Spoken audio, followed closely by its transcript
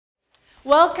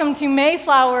Welcome to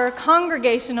Mayflower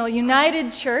Congregational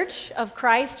United Church of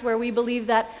Christ, where we believe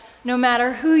that no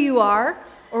matter who you are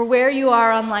or where you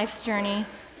are on life's journey,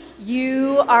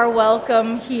 you are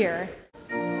welcome here.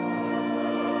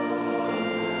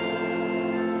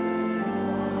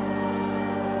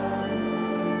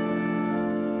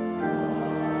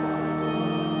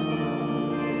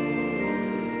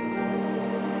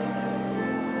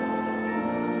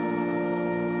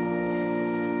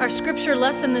 Our scripture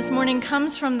lesson this morning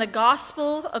comes from the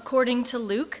Gospel according to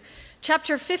Luke,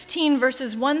 chapter 15,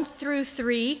 verses 1 through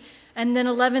 3, and then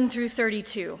 11 through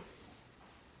 32.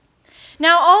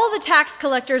 Now all the tax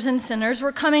collectors and sinners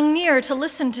were coming near to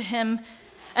listen to him,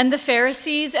 and the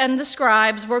Pharisees and the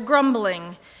scribes were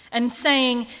grumbling and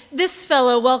saying, "This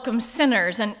fellow welcomes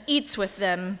sinners and eats with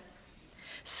them."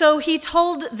 So he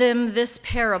told them this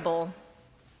parable.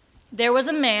 There was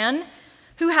a man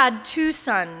who had 2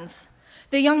 sons.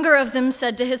 The younger of them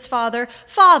said to his father,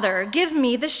 "Father, give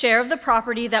me the share of the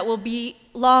property that will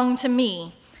belong to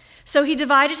me." So he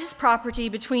divided his property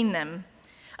between them.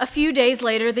 A few days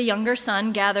later, the younger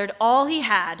son gathered all he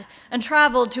had and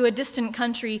traveled to a distant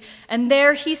country, and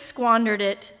there he squandered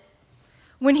it.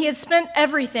 When he had spent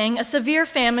everything, a severe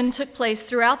famine took place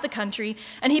throughout the country,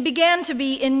 and he began to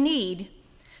be in need.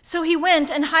 So he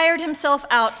went and hired himself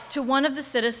out to one of the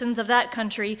citizens of that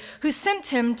country, who sent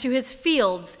him to his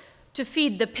fields to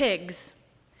feed the pigs.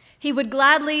 He would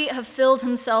gladly have filled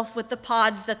himself with the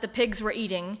pods that the pigs were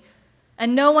eating,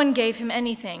 and no one gave him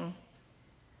anything.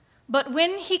 But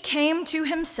when he came to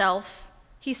himself,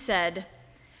 he said,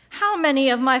 "How many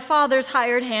of my father's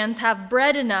hired hands have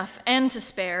bread enough and to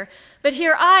spare, but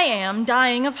here I am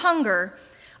dying of hunger.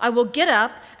 I will get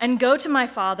up and go to my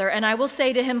father, and I will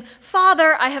say to him,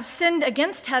 'Father, I have sinned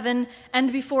against heaven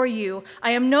and before you.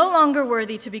 I am no longer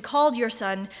worthy to be called your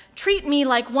son. Treat me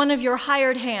like one of your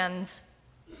hired hands.'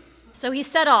 So he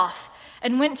set off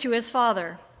and went to his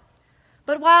father.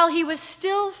 But while he was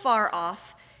still far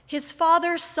off, his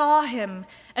father saw him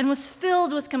and was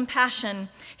filled with compassion.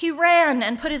 He ran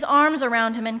and put his arms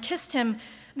around him and kissed him.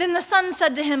 Then the son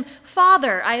said to him,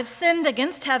 'Father, I have sinned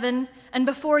against heaven and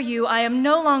before you. I am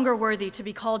no longer worthy to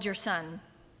be called your son.'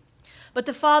 But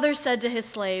the father said to his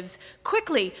slaves,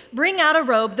 'Quickly, bring out a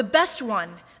robe, the best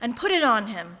one, and put it on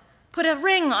him. Put a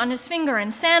ring on his finger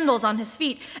and sandals on his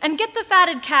feet, and get the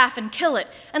fatted calf and kill it,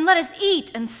 and let us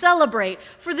eat and celebrate.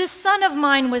 For this son of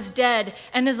mine was dead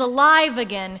and is alive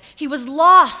again. He was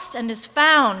lost and is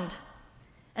found.'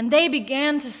 And they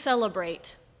began to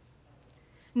celebrate.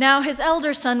 Now his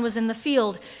elder son was in the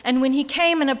field, and when he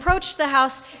came and approached the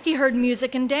house, he heard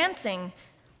music and dancing.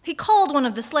 He called one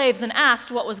of the slaves and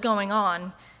asked what was going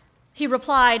on. He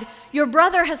replied, 'Your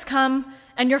brother has come,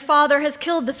 and your father has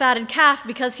killed the fatted calf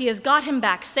because he has got him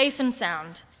back safe and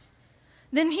sound.'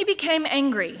 Then he became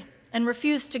angry and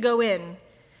refused to go in.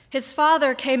 His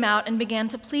father came out and began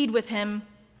to plead with him,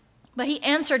 but he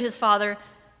answered his father,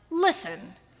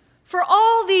 'Listen, for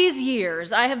all these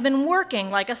years I have been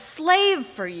working like a slave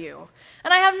for you,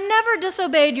 and I have never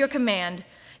disobeyed your command.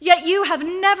 Yet you have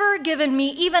never given me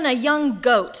even a young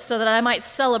goat so that I might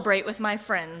celebrate with my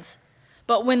friends.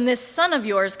 But when this son of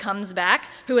yours comes back,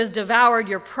 who has devoured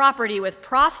your property with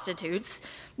prostitutes,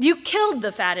 you killed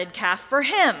the fatted calf for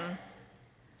him.'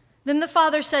 Then the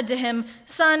father said to him,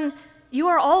 'Son, you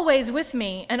are always with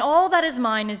me, and all that is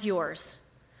mine is yours.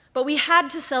 But we had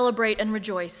to celebrate and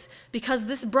rejoice, because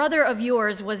this brother of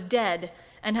yours was dead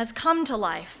and has come to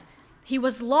life. He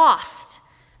was lost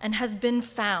and has been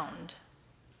found.'"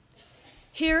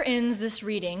 Here ends this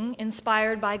reading,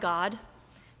 inspired by God.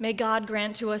 May God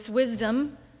grant to us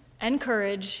wisdom and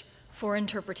courage for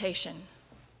interpretation.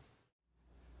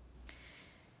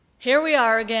 Here we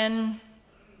are again.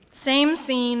 Same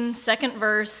scene, 2nd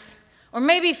verse, or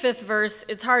maybe 5th verse.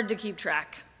 It's hard to keep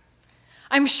track.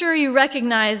 I'm sure you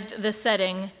recognized the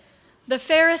setting. The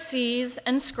Pharisees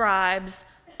and scribes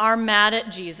are mad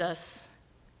at Jesus.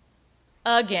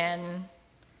 Again.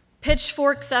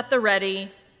 Pitchforks at the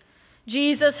ready.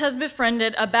 Jesus has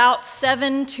befriended about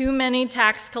 7 too many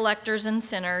tax collectors and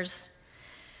sinners.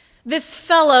 "This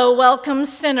fellow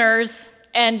welcomes sinners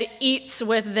and eats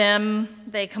with them,"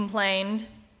 they complained.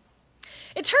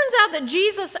 It turns out that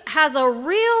Jesus has a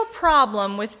real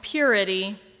problem with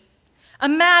purity.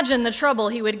 Imagine the trouble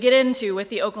he would get into with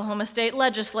the Oklahoma State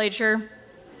Legislature.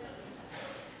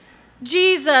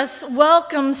 Jesus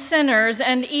welcomes sinners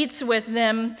and eats with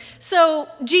them. So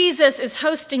Jesus is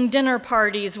hosting dinner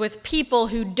parties with people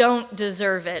who don't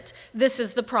deserve it. This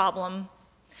is the problem.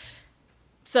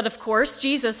 So, of course,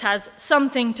 Jesus has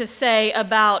something to say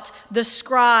about the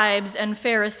scribes and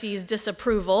Pharisees'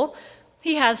 disapproval.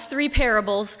 He has 3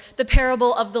 parables: the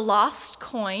parable of the lost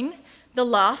coin, the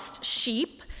lost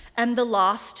sheep, and the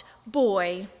lost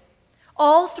boy.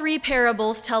 All three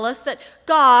parables tell us that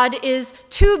God is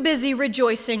too busy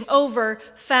rejoicing over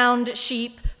found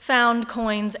sheep, found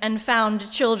coins, and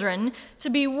found children to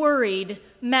be worried,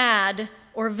 mad,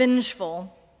 or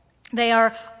vengeful. They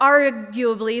are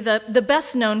arguably the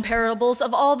best-known parables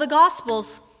of all the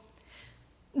Gospels.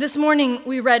 This morning,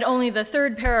 we read only the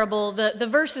third parable. The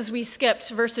verses we skipped,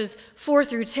 verses 4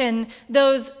 through 10,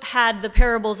 those had the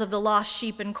parables of the lost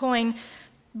sheep and coin.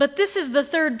 But this is the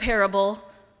third parable,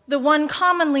 the one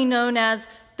commonly known as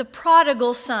the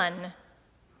prodigal son.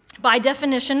 By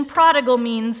definition, prodigal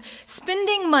means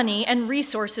spending money and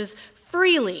resources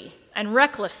freely and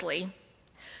recklessly.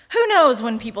 Who knows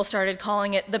when people started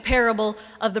calling it the parable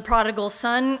of the prodigal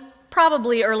son?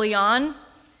 Probably early on.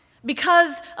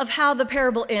 Because of how the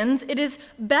parable ends, it is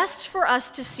best for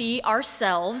us to see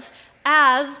ourselves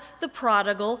as the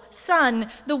prodigal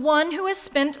son, the one who has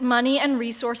spent money and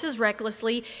resources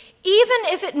recklessly, even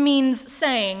if it means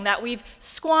saying that we've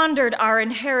squandered our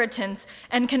inheritance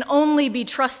and can only be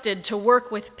trusted to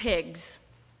work with pigs.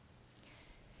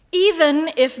 Even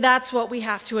if that's what we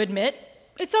have to admit,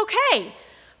 it's okay,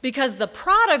 because the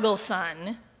prodigal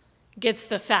son gets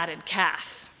the fatted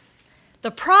calf. The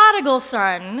prodigal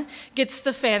son gets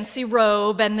the fancy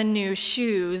robe and the new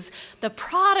shoes. The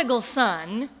prodigal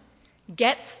son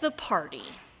gets the party.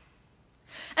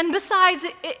 And besides,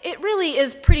 it really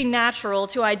is pretty natural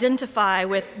to identify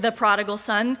with the prodigal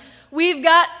son. We've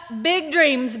got big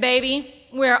dreams, baby.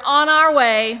 We're on our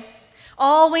way.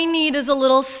 All we need is a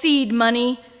little seed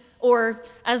money, or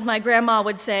as my grandma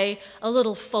would say, a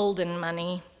little folding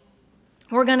money.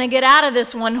 We're going to get out of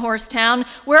this one-horse town.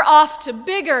 We're off to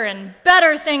bigger and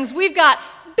better things. We've got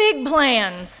big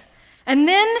plans. And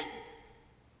then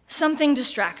something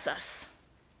distracts us.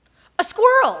 A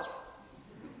squirrel.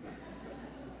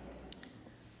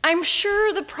 I'm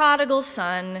sure the prodigal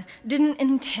son didn't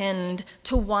intend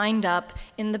to wind up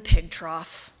in the pig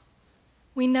trough.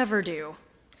 We never do.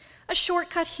 A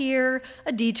shortcut here,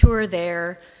 a detour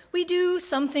there. We do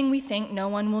something we think no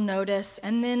one will notice,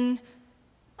 and then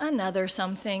another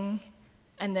something,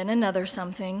 and then another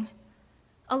something.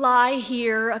 A lie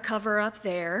here, a cover-up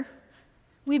there.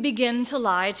 We begin to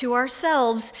lie to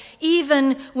ourselves,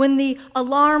 even when the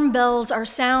alarm bells are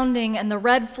sounding and the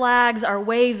red flags are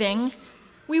waving.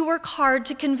 We work hard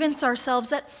to convince ourselves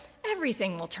that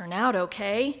everything will turn out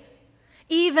okay.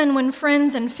 Even when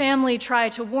friends and family try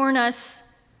to warn us,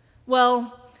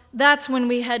 well, that's when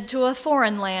we head to a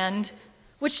foreign land,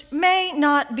 which may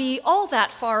not be all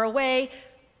that far away,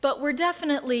 but we're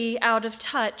definitely out of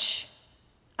touch,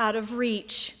 out of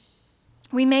reach.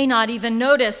 We may not even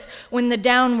notice when the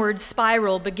downward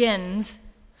spiral begins.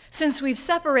 Since we've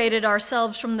separated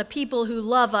ourselves from the people who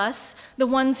love us, the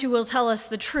ones who will tell us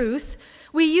the truth,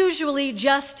 we usually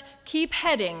just keep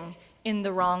heading in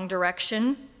the wrong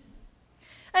direction.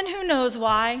 And who knows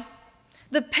why?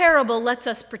 The parable lets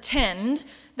us pretend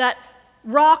that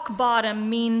rock bottom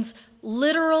means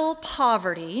literal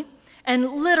poverty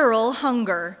and literal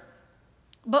hunger.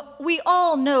 But we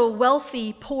all know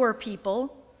wealthy, poor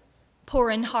people,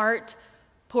 poor in heart,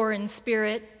 poor in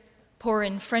spirit, poor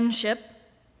in friendship.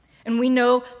 And we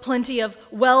know plenty of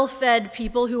well-fed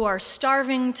people who are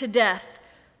starving to death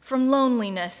from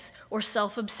loneliness or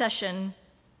self-obsession.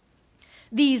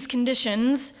 These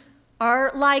conditions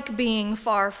are like being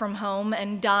far from home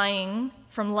and dying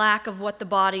from lack of what the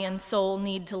body and soul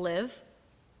need to live.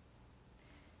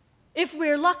 If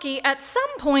we're lucky, at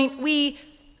some point we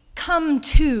come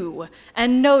to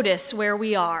and notice where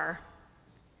we are.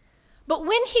 But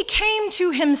when he came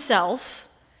to himself,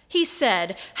 he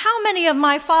said, "How many of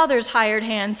my father's hired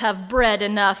hands have bread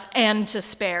enough and to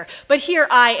spare? But here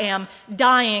I am,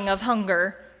 dying of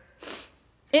hunger."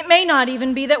 It may not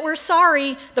even be that we're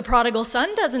sorry. The prodigal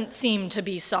son doesn't seem to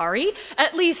be sorry,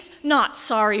 at least not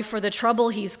sorry for the trouble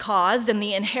he's caused and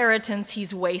the inheritance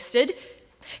he's wasted.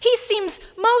 He seems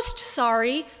most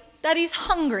sorry that he's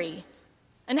hungry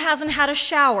and hasn't had a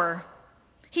shower.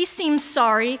 He seems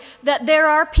sorry that there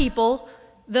are people,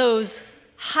 those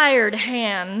hired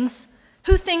hands,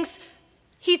 who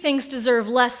he thinks deserve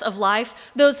less of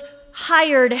life. Those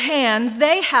hired hands,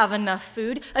 they have enough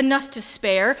food, enough to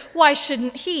spare. Why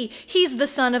shouldn't he? He's the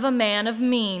son of a man of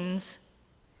means.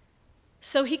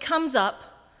 So he comes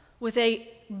up with a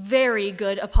very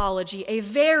good apology, a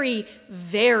very,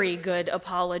 very good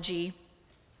apology.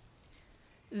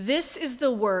 This is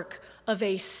the work of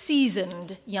a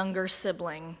seasoned younger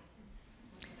sibling.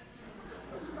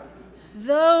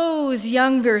 Those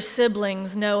younger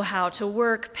siblings know how to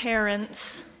work,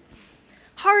 parents.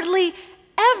 Hardly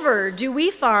ever do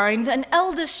we find an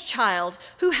eldest child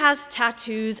who has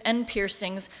tattoos and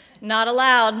piercings. Not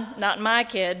allowed, not my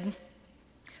kid.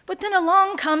 But then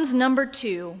along comes number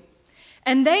 2,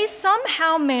 and they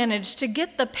somehow manage to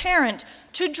get the parent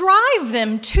to drive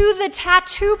them to the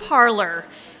tattoo parlor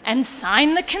and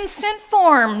sign the consent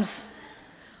forms.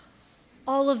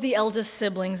 All of the eldest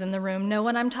siblings in the room know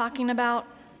what I'm talking about.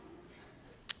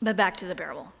 But back to the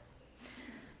parable.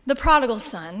 The prodigal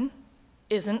son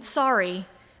isn't sorry,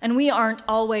 and we aren't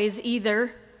always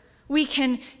either. We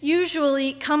can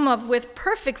usually come up with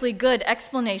perfectly good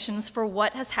explanations for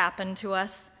what has happened to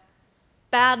us.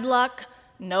 Bad luck,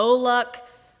 no luck,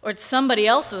 or it's somebody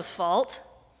else's fault.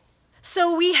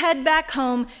 So we head back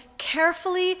home,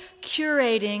 carefully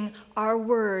curating our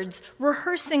words,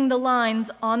 rehearsing the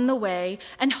lines on the way,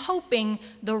 and hoping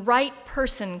the right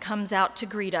person comes out to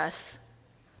greet us.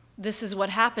 This is what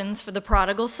happens for the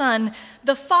prodigal son.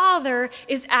 The father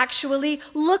is actually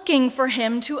looking for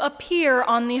him to appear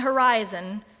on the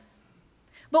horizon.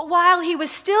 But while he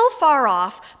was still far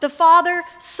off, the father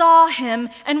saw him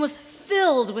and was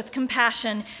filled with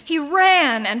compassion. He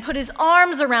ran and put his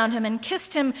arms around him and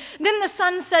kissed him. Then the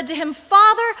son said to him,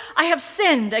 "Father, I have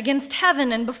sinned against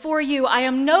heaven and before you. I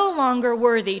am no longer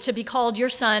worthy to be called your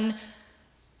son."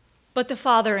 But the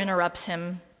father interrupts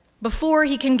him before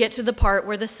he can get to the part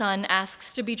where the son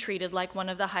asks to be treated like one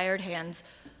of the hired hands.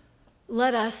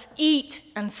 "Let us eat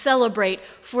and celebrate,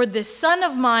 for this son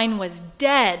of mine was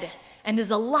dead and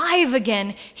is alive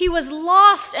again. He was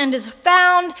lost and is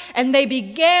found," and they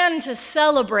began to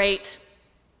celebrate.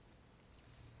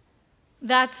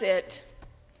 That's it.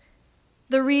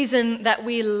 The reason that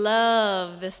we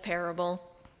love this parable.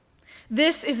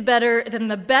 This is better than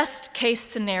the best case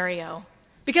scenario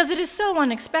because it is so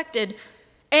unexpected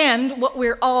and what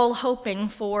we're all hoping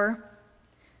for.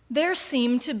 There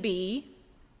seem to be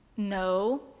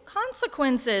no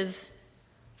consequences.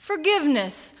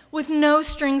 Forgiveness with no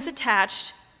strings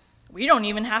attached. We don't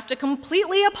even have to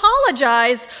completely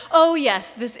apologize. Oh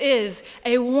yes, this is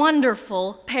a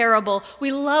wonderful parable.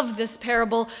 We love this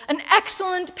parable, an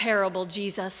excellent parable,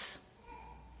 Jesus.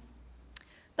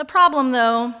 The problem,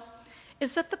 though,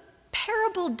 is that the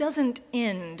parable doesn't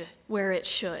end where it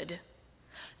should.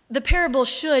 The parable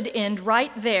should end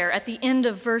right there at the end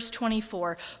of verse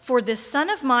 24. "For this son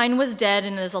of mine was dead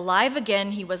and is alive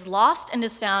again. He was lost and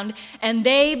is found, and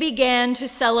they began to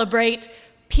celebrate,"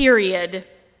 period.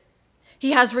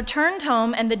 He has returned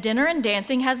home, and the dinner and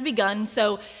dancing has begun,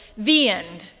 so the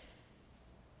end.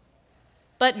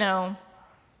 But no,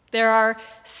 there are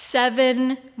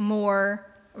 7 more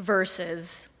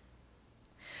verses.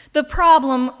 The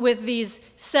problem with these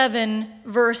 7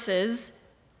 verses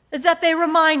is that they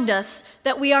remind us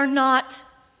that we are not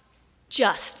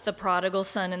just the prodigal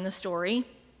son in the story.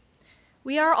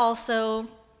 We are also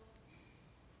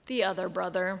the other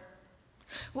brother.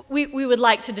 We would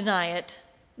like to deny it,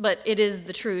 but it is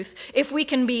the truth. If we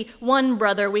can be one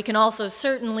brother, we can also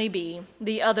certainly be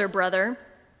the other brother.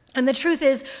 And the truth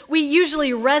is, we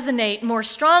usually resonate more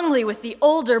strongly with the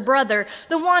older brother,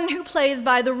 the one who plays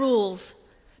by the rules,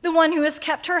 the one who has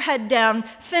kept her head down,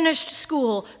 finished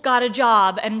school, got a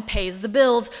job, and pays the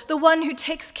bills, the one who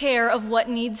takes care of what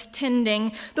needs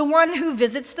tending, the one who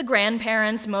visits the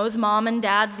grandparents, mows mom and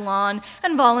dad's lawn,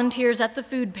 and volunteers at the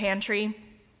food pantry.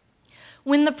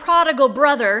 When the prodigal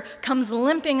brother comes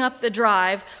limping up the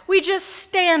drive, we just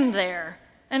stand there,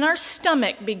 and our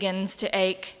stomach begins to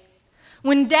ache.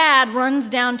 When Dad runs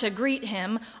down to greet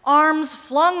him, arms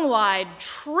flung wide,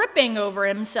 tripping over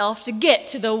himself to get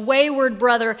to the wayward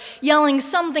brother, yelling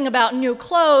something about new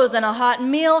clothes and a hot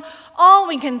meal, all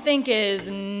we can think is,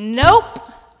 nope,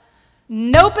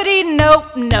 nopety,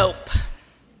 nope, nope.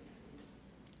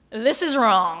 This is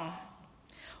wrong.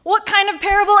 What kind of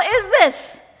parable is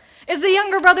this? Is the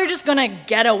younger brother just going to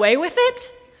get away with it?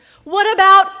 What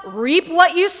about reap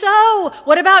what you sow?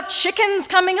 What about chickens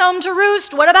coming home to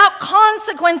roost? What about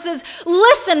consequences?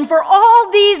 Listen, for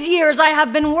all these years I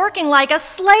have been working like a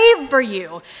slave for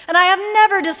you, and I have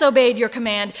never disobeyed your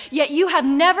command, yet you have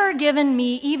never given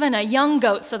me even a young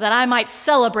goat so that I might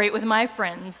celebrate with my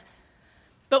friends.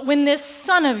 But when this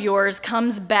son of yours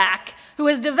comes back, who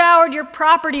has devoured your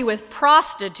property with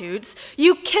prostitutes,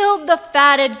 you killed the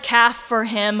fatted calf for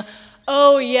him.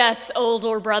 Oh yes,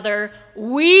 older brother,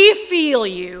 we feel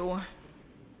you.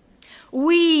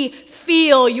 We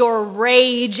feel your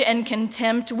rage and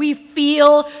contempt. We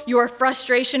feel your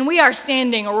frustration. We are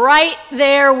standing right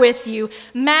there with you,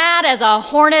 mad as a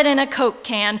hornet in a Coke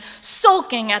can,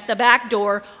 sulking at the back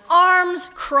door, arms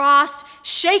crossed,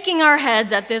 shaking our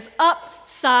heads at this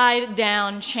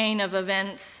upside-down chain of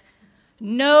events.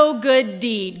 No good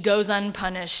deed goes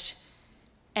unpunished.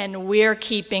 and we're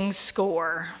keeping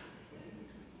score.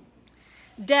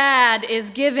 Dad is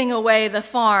giving away the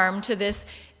farm to this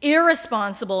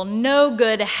irresponsible,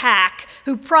 no-good hack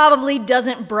who probably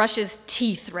doesn't brush his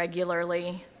teeth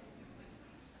regularly.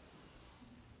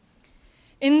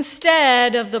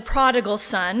 Instead of the prodigal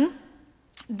son,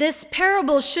 this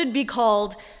parable should be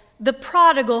called the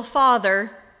prodigal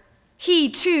father. He,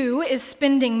 too, is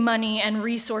spending money and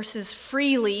resources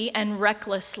freely and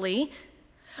recklessly.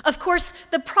 Of course,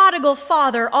 the prodigal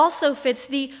father also fits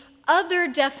the other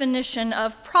definition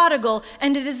of prodigal,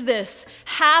 and it is this: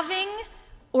 having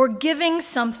or giving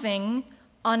something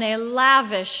on a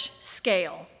lavish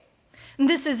scale. And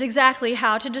this is exactly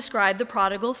how to describe the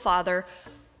prodigal father: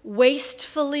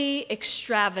 wastefully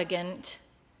extravagant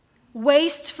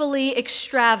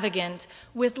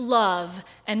with love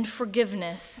and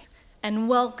forgiveness and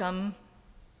welcome.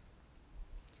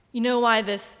 You know why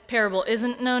this parable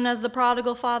isn't known as the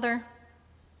prodigal father?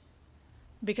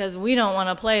 Because we don't want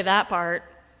to play that part.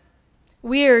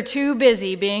 We're too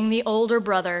busy being the older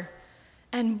brother.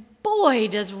 And boy,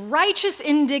 does righteous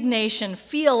indignation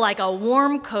feel like a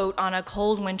warm coat on a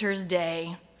cold winter's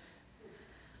day.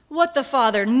 What the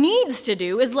father needs to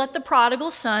do is let the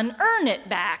prodigal son earn it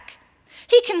back.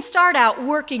 He can start out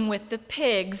working with the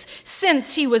pigs,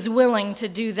 since he was willing to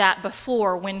do that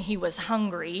before when he was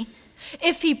hungry.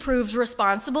 If he proves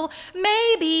responsible,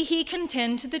 maybe he can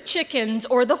tend to the chickens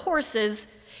or the horses.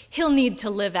 He'll need to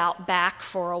live out back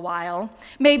for a while.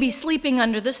 Maybe sleeping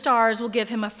under the stars will give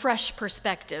him a fresh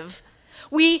perspective.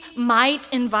 We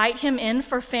might invite him in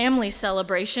for family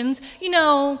celebrations,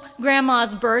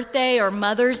 Grandma's birthday or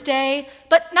Mother's Day,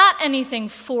 but not anything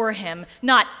for him,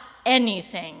 not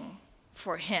anything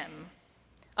for him.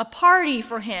 A party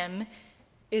for him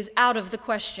is out of the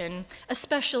question,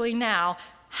 especially now.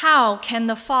 How can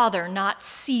the father not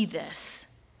see this?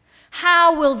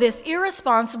 How will this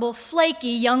irresponsible, flaky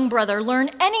young brother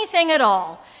learn anything at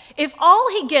all if all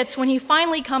he gets when he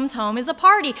finally comes home is a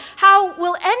party? How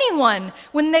will anyone,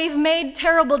 when they've made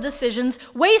terrible decisions,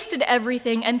 wasted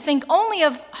everything, and think only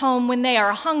of home when they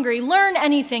are hungry, learn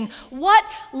anything? What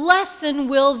lesson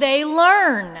will they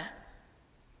learn?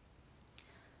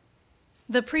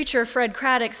 The preacher Fred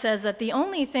Craddock says that the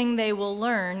only thing they will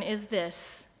learn is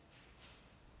this: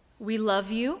 we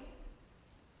love you,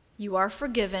 you are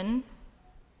forgiven,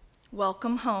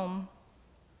 welcome home.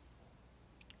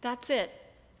 That's it.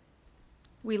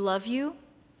 We love you,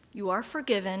 you are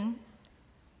forgiven,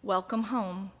 welcome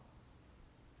home.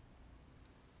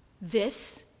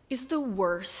 This is the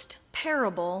worst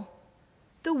parable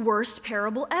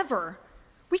ever.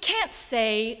 We can't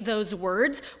say those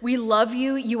words, we love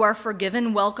you, you are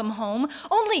forgiven, welcome home.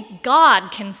 Only God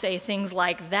can say things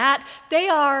like that. They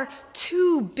are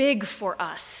too big for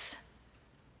us.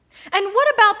 And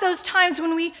what about those times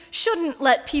when we shouldn't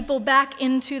let people back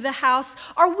into the house?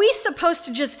 Are we supposed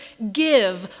to just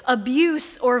give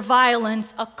abuse or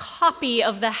violence a copy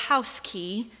of the house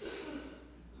key?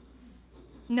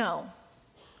 No.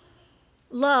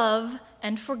 Love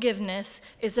and forgiveness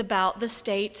is about the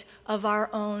state of our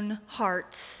own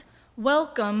hearts.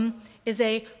 Welcome is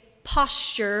a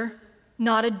posture,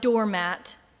 not a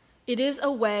doormat. It is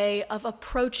a way of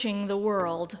approaching the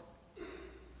world.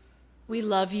 We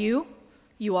love you,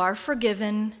 you are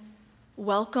forgiven,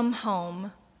 welcome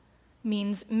home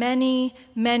means many,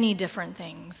 many different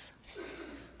things.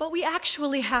 But we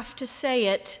actually have to say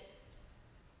it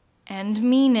and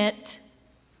mean it.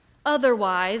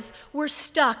 Otherwise, we're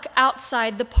stuck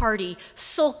outside the party,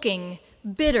 sulking,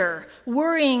 bitter,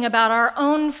 worrying about our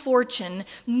own fortune,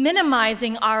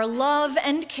 minimizing our love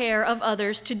and care of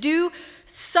others to do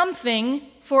something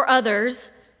for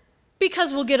others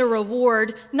because we'll get a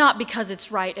reward, not because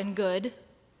it's right and good.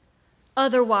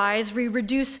 Otherwise, we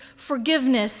reduce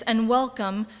forgiveness and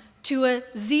welcome to a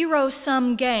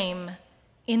zero-sum game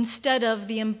instead of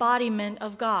the embodiment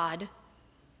of God.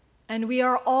 And we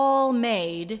are all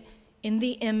made in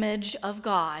the image of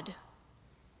God.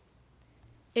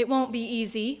 It won't be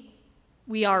easy.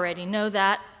 We already know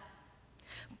that.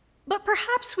 But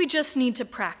perhaps we just need to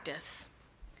practice.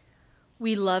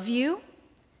 We love you.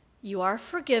 You are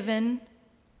forgiven.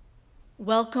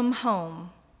 Welcome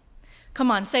home. Come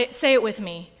on, say it with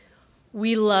me.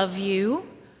 We love you.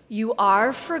 You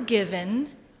are forgiven.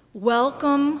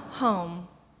 Welcome home.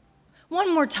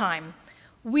 One more time.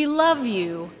 We love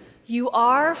you. You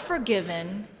are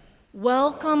forgiven.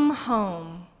 Welcome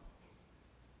home.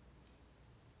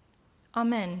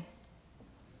 Amen.